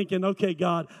 and I'm thinking, okay,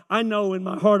 God, I know in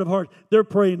my heart of hearts, they're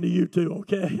praying to you too,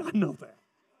 okay? I know that.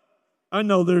 I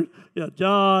know they're,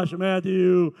 Josh,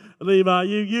 Matthew, Levi,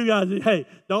 you guys, hey,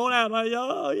 don't act like,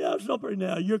 oh, yeah, I'm still praying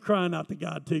now. You're crying out to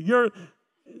God too.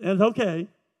 And it's okay.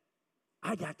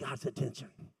 I got God's attention.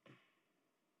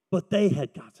 But they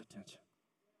had God's attention.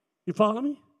 You follow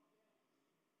me?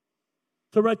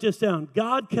 So write this down.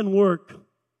 God can work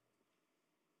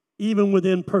even with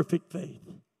imperfect faith.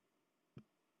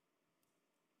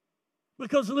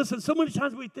 Because listen, so many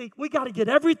times we think we got to get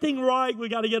everything right. We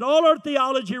got to get all our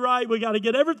theology right. We got to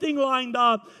get everything lined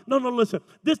up. No, listen.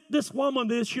 This woman,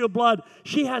 the issue of blood,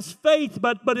 she has faith,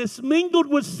 but it's mingled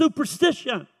with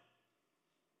superstition.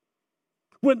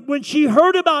 When she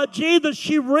heard about Jesus,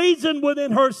 she reasoned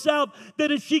within herself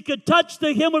that if she could touch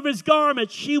the hem of his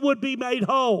garment, she would be made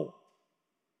whole.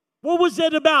 What was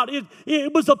that about?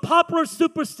 It was a popular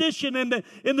superstition in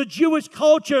the Jewish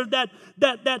culture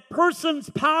that person's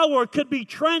power could be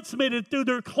transmitted through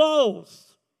their clothes.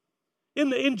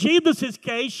 In Jesus'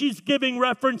 case, she's giving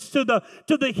reference to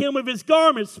the hem of his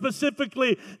garment.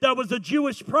 Specifically, that was a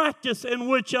Jewish practice in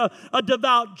which a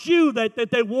devout Jew that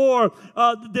they wore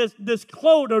this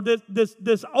cloak or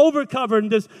this overcover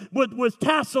and this with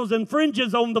tassels and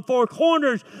fringes on the 4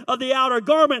 corners of the outer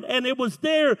garment. And it was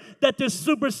there that this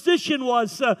superstition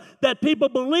was that people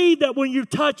believed that when you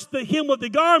touched the hem of the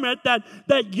garment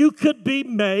that you could be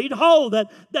made whole, that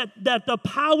the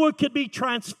power could be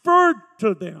transferred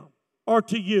to them. Or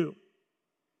to you.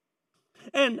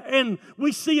 And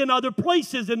we see in other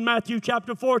places in Matthew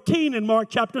chapter 14 and Mark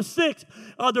chapter 6,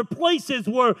 other places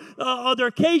where, other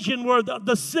occasion where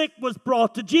the sick was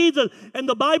brought to Jesus. And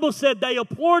the Bible said they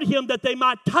implored him that they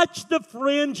might touch the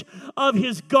fringe of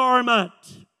his garment.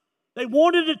 They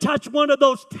wanted to touch one of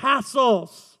those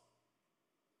tassels.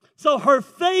 So her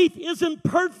faith isn't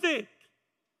perfect.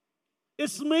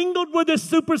 It's mingled with this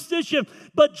superstition.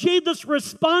 But Jesus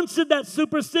responds to that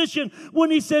superstition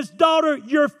when he says, daughter,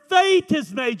 your faith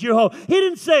has made you whole. He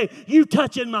didn't say, you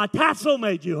touching my tassel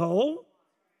made you whole.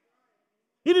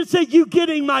 He didn't say, you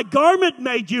getting my garment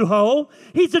made you whole.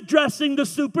 He's addressing the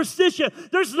superstition.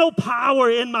 There's no power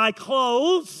in my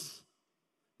clothes.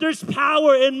 There's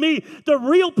power in me. The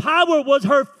real power was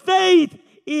her faith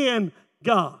in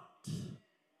God.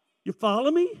 You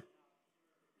follow me?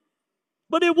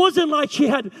 But it wasn't like she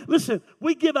had, listen,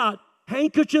 we give out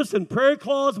handkerchiefs and prayer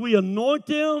cloths. We anoint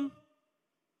them.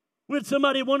 We had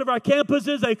somebody at one of our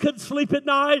campuses, they couldn't sleep at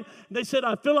night. They said,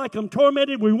 I feel like I'm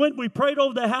tormented. We prayed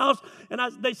over the house. And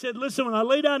they said, listen, when I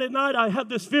lay down at night, I have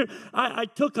this fear. I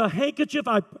took a handkerchief.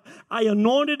 I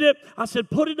anointed it. I said,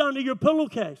 put it under your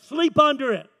pillowcase. Sleep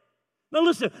under it. Now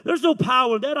listen, there's no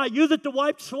power in that. I use it to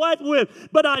wipe sweat with.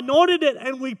 But I anointed it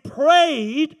and we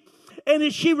prayed. And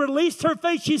as she released her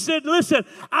faith, she said, listen,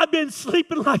 I've been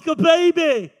sleeping like a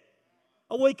baby.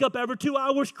 I wake up every 2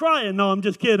 hours crying. No, I'm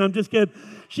just kidding.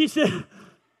 She said,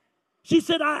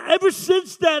 ever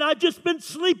since that, I've just been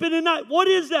sleeping at night. What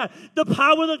is that? The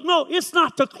power of no, it's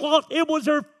not the cloth. It was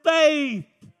her faith.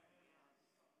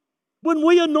 When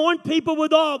we anoint people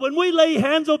with oil, when we lay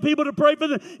hands on people to pray for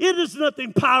them, it is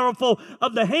nothing powerful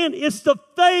of the hand. It's the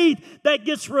faith that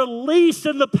gets released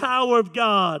in the power of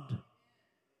God.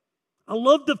 I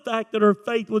love the fact that her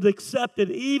faith was accepted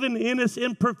even in its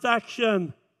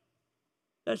imperfection,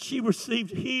 that she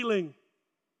received healing.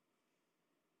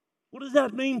 What does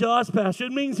that mean to us, Pastor?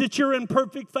 It means that your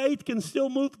imperfect faith can still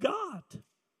move God.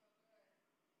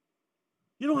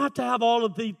 You don't have to have all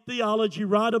of the theology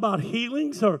right about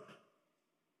healings or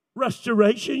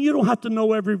restoration. You don't have to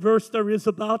know every verse there is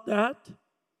about that.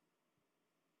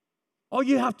 All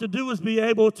you have to do is be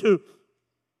able to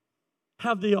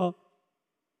have the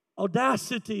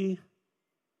audacity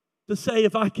to say,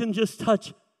 if I can just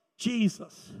touch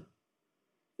Jesus,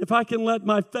 if I can let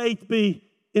my faith be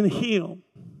in him.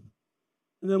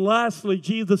 And then lastly,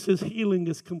 Jesus' healing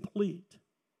is complete.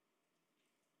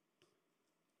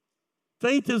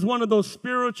 Faith is one of those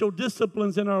spiritual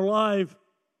disciplines in our life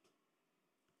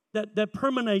that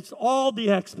permeates all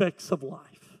the aspects of life.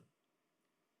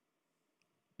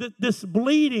 This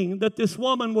bleeding that this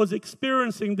woman was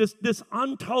experiencing, this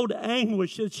untold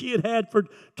anguish that she had had for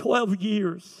 12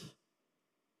 years.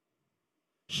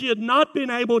 She had not been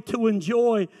able to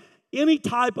enjoy any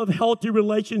type of healthy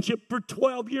relationship for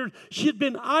 12 years. She had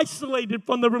been isolated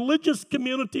from the religious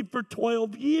community for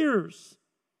 12 years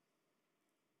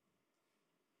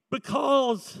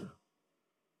because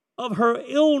of her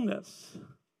illness.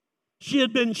 She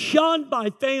had been shunned by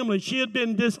family. She had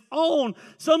been disowned.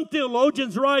 Some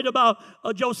theologians write about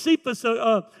Josephus,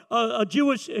 a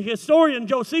Jewish historian.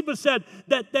 Josephus said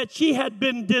that she had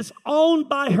been disowned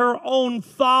by her own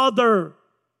father.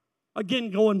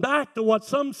 Again, going back to what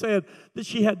some said, that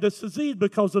she had this disease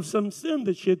because of some sin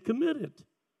that she had committed.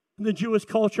 And the Jewish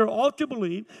culture ought to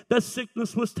believe that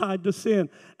sickness was tied to sin.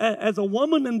 As a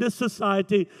woman in this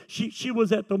society, she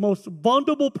was at the most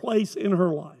vulnerable place in her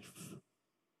life.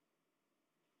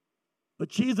 But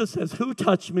Jesus says, who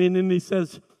touched me? And then he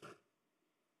says,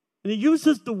 and he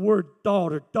uses the word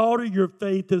daughter. Daughter, your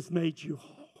faith has made you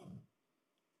whole.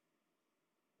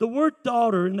 The word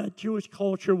daughter in that Jewish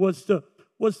culture was to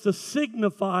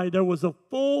signify there was a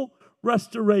full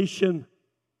restoration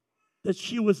that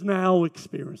she was now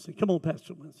experiencing. Come on,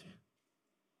 Pastor Lindsay.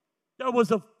 There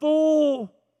was a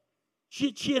full,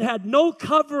 she had no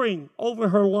covering over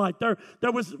her life.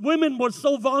 Women were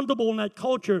so vulnerable in that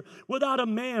culture. Without a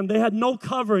man, they had no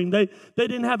covering. They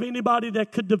didn't have anybody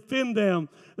that could defend them.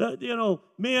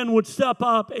 Men would step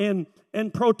up and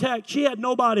protect. She had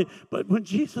nobody. But when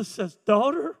Jesus says,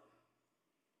 daughter,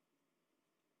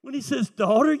 when he says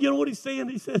daughter, you know what he's saying?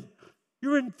 He said,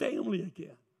 you're in family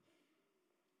again.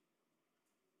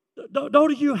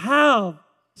 Daughter, you have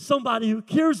somebody who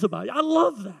cares about you. I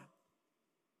love that.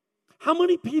 How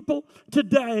many people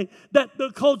today that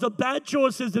because of bad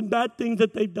choices and bad things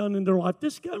that they've done in their life,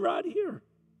 this guy right here,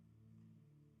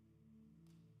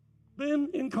 been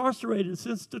incarcerated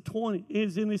since the 20s.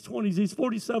 He's in his 20s. He's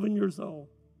 47 years old.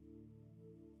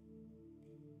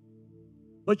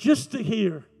 But just to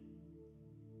hear,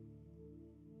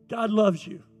 God loves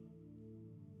you.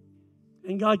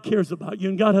 And God cares about you.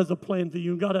 And God has a plan for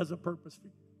you. And God has a purpose for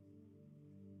you.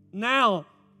 Now,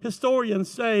 historians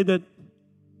say that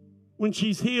when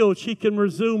she's healed, she can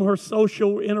resume her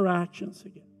social interactions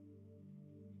again.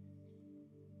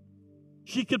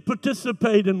 She could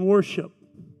participate in worship.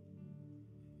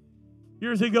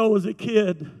 Years ago as a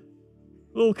kid,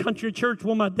 a little country church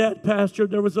where my dad pastored,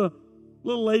 there was a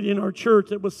little lady in our church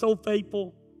that was so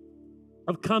faithful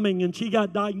of coming, and she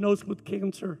got diagnosed with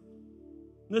cancer.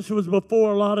 This was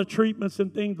before a lot of treatments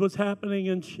and things was happening,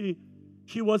 and she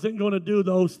wasn't going to do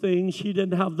those things. She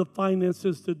didn't have the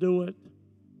finances to do it.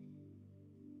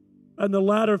 And the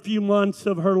latter few months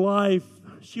of her life,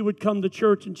 she would come to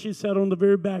church, and she sat on the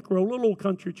very back row, little old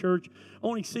country church,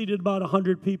 only seated about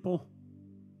 100 people.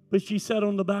 But she sat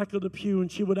on the back of the pew, and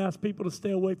she would ask people to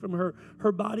stay away from her.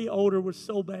 Her body odor was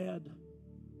so bad.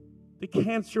 The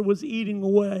cancer was eating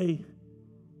away.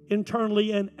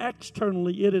 Internally and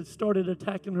externally, it had started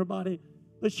attacking her body.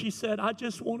 But she said, I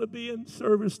just want to be in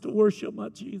service to worship my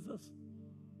Jesus.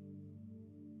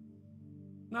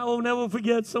 Now, I'll never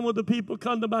forget some of the people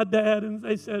come to my dad and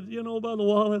they said, Brother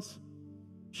Wallace,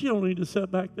 she don't need to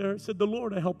sit back there. I said, the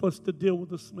Lord will help us to deal with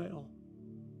the smell.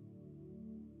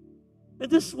 And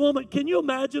this woman, can you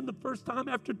imagine the first time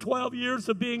after 12 years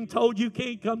of being told you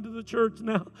can't come to the church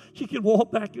now, she can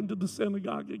walk back into the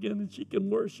synagogue again and she can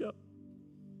worship.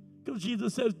 Because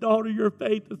Jesus says, daughter, your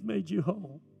faith has made you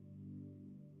whole.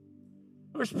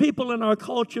 There's people in our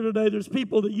culture today, there's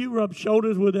people that you rub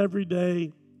shoulders with every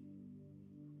day.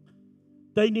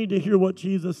 They need to hear what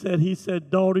Jesus said. He said,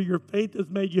 daughter, your faith has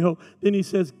made you whole. Then he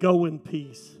says, go in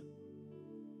peace.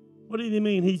 What did he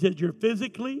mean? He said, you're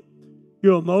physically,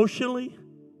 you're emotionally,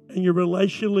 and you're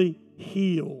relationally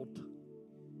healed.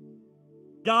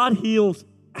 God heals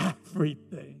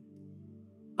everything.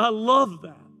 I love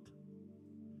that.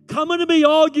 Come unto me,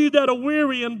 all you that are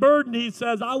weary and burdened, he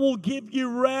says, I will give you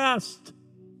rest.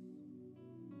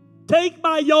 Take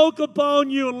my yoke upon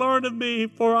you and learn of me,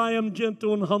 for I am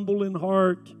gentle and humble in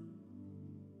heart.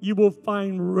 You will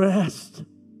find rest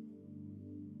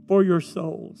for your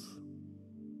souls.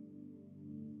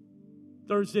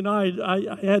 Thursday night,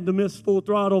 I had to miss Full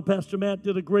Throttle. Pastor Matt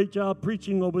did a great job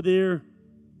preaching over there.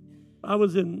 I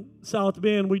was in South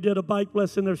Bend. We did a bike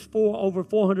lesson. There's over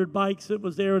 400 bikes that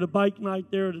was there at a bike night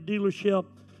there at a dealership.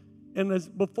 And as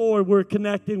before, we're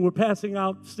connecting. We're passing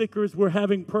out stickers. We're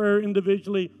having prayer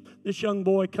individually. This young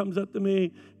boy comes up to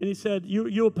me, and he said,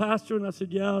 you a pastor? And I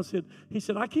said, yeah. He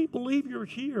said, I can't believe you're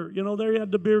here. They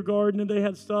had the beer garden, and they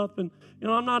had stuff. And,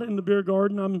 I'm not in the beer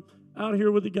garden. I'm out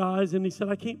here with the guys. And he said,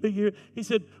 I can't be here. He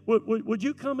said, would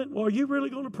you come in? Well, are you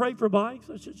really going to pray for bikes?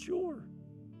 I said, sure.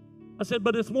 I said,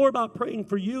 but it's more about praying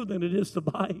for you than it is the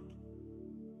bike.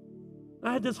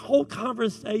 I had this whole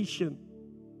conversation.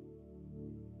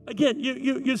 Again,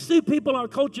 you see people in our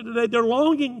culture today, they're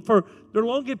longing for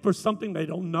something they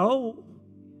don't know.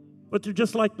 But they're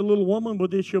just like the little woman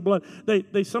with the issue of blood.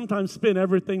 They sometimes spend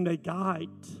everything they got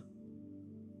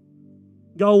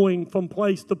going from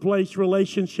place to place,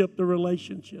 relationship to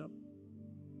relationship.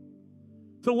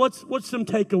 So what's some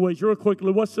takeaways? Real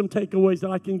quickly, what's some takeaways that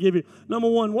I can give you? Number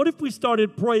one, what if we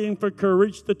started praying for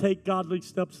courage to take godly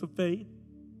steps of faith?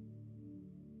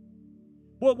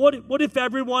 What if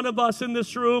every one of us in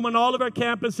this room and all of our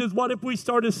campuses, what if we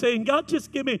started saying, God,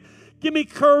 just give me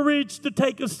courage to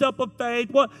take a step of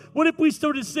faith? What if we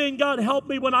started saying, God, help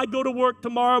me when I go to work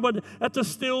tomorrow, at the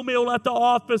steel mill, at the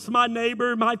office, my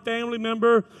neighbor, my family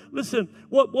member? Listen,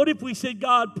 what if we said,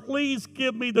 God, please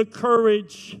give me the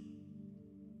courage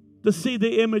to see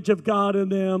the image of God in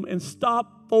them and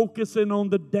stop focusing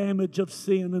on the damage of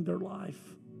sin in their life?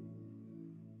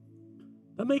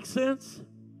 That makes sense?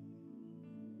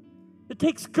 It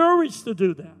takes courage to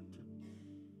do that.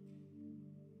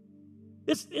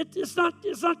 It's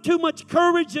not too much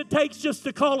courage it takes just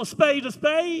to call a spade a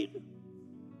spade.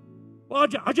 Well,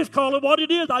 I just call it what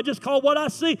it is. I just call what I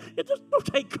see. It just don't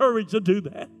take courage to do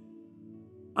that.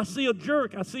 I see a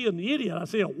jerk. I see an idiot. I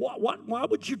see why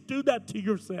would you do that to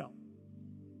yourself?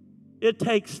 It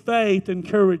takes faith and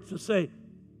courage to say,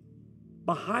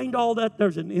 behind all that,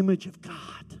 there's an image of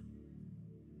God.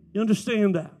 You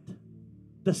understand that?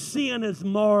 The sin has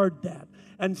marred that.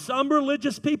 And some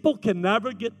religious people can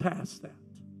never get past that.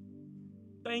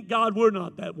 Thank God we're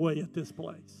not that way at this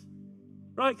place.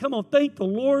 Right? Come on, thank the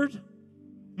Lord.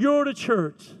 You're the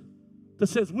church that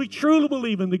says we truly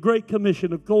believe in the Great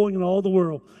Commission of going in all the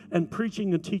world and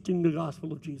preaching and teaching the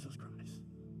gospel of Jesus Christ.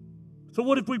 So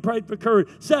what if we prayed for courage?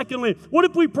 Secondly, what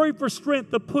if we prayed for strength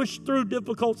to push through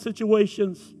difficult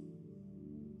situations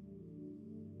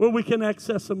where we can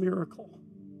access a miracle?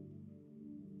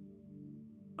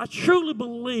 I truly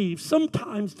believe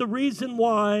sometimes the reason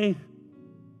why,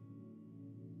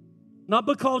 not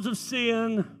because of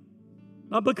sin,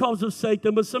 not because of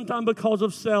Satan, but sometimes because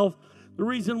of self, the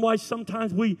reason why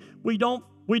sometimes we don't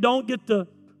get the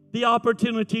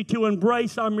opportunity to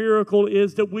embrace our miracle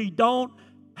is that we don't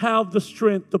have the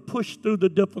strength to push through the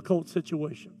difficult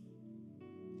situation.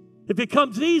 If it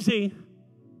comes easy,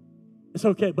 it's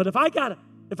okay. But if I gotta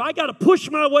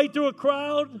push my way through a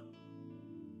crowd,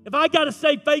 if I got to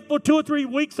stay faithful 2 or 3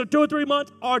 weeks or 2 or 3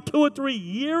 months or 2 or 3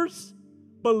 years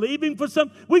believing for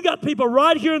something, we got people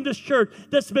right here in this church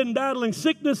that's been battling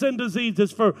sickness and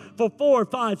diseases for 4,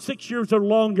 5, 6 years or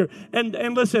longer. And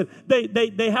listen,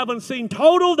 they haven't seen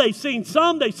total, they've seen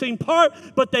some, they've seen part,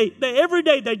 but they every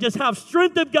day they just have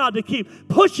strength of God to keep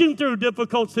pushing through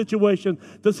difficult situations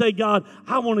to say, God,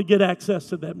 I want to get access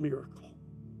to that miracle.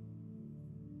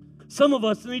 Some of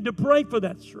us need to pray for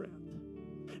that strength.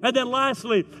 And then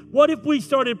lastly, what if we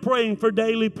started praying for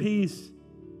daily peace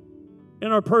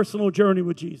in our personal journey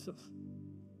with Jesus?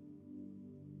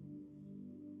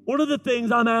 One of the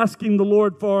things I'm asking the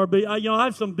Lord for, I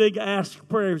have some big ask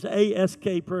prayers,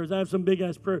 ASK prayers. I have some big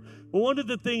ask prayers. But one of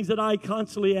the things that I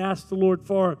constantly ask the Lord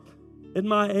for in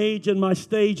my age and my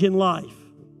stage in life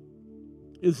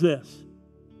is this.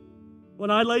 When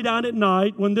I lay down at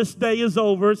night, when this day is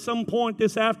over, at some point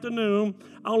this afternoon,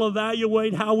 I'll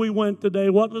evaluate how we went today.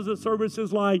 What was the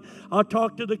services like? I'll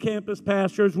talk to the campus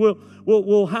pastors.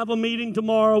 We'll have a meeting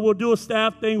tomorrow. We'll do a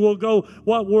staff thing. We'll go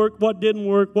what worked, what didn't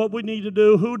work, what we need to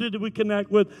do, who did we connect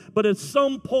with. But at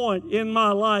some point in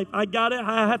my life, I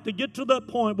have to get to that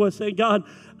point where I say, God,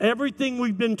 everything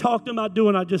we've been talking about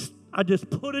doing, I just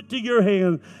put it to your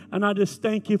hand, and I just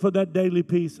thank you for that daily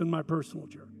peace in my personal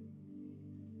journey.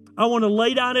 I want to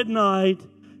lay down at night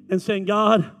and say,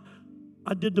 God,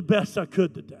 I did the best I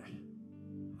could today.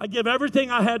 I give everything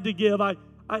I had to give. I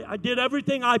did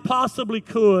everything I possibly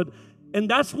could. And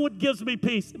that's what gives me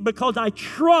peace, because I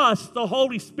trust the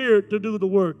Holy Spirit to do the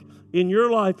work in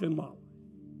your life and my life.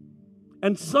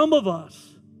 And some of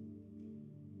us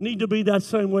need to be that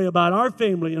same way about our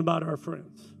family and about our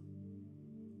friends.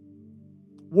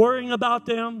 Worrying about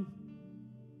them,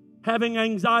 having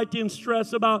anxiety and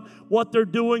stress about what they're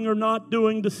doing or not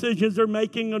doing, decisions they're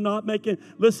making or not making,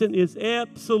 listen, is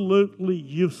absolutely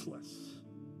useless.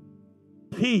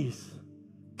 Peace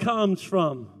comes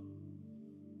from,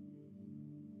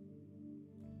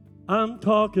 I'm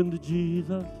talking to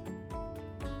Jesus.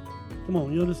 Come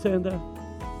on, you understand that?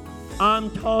 I'm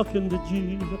talking to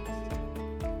Jesus.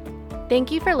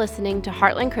 Thank you for listening to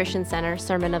Heartland Christian Center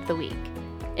Sermon of the Week.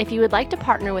 If you would like to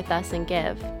partner with us and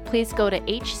give, please go to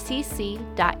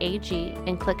hcc.ag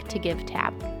and click to Give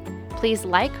tab. Please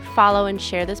like, follow, and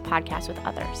share this podcast with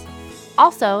others.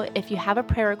 Also, if you have a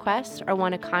prayer request or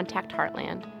want to contact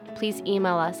Heartland, please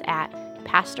email us at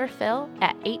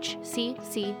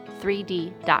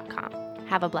pastorphil@hcc3d.com.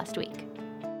 Have a blessed week.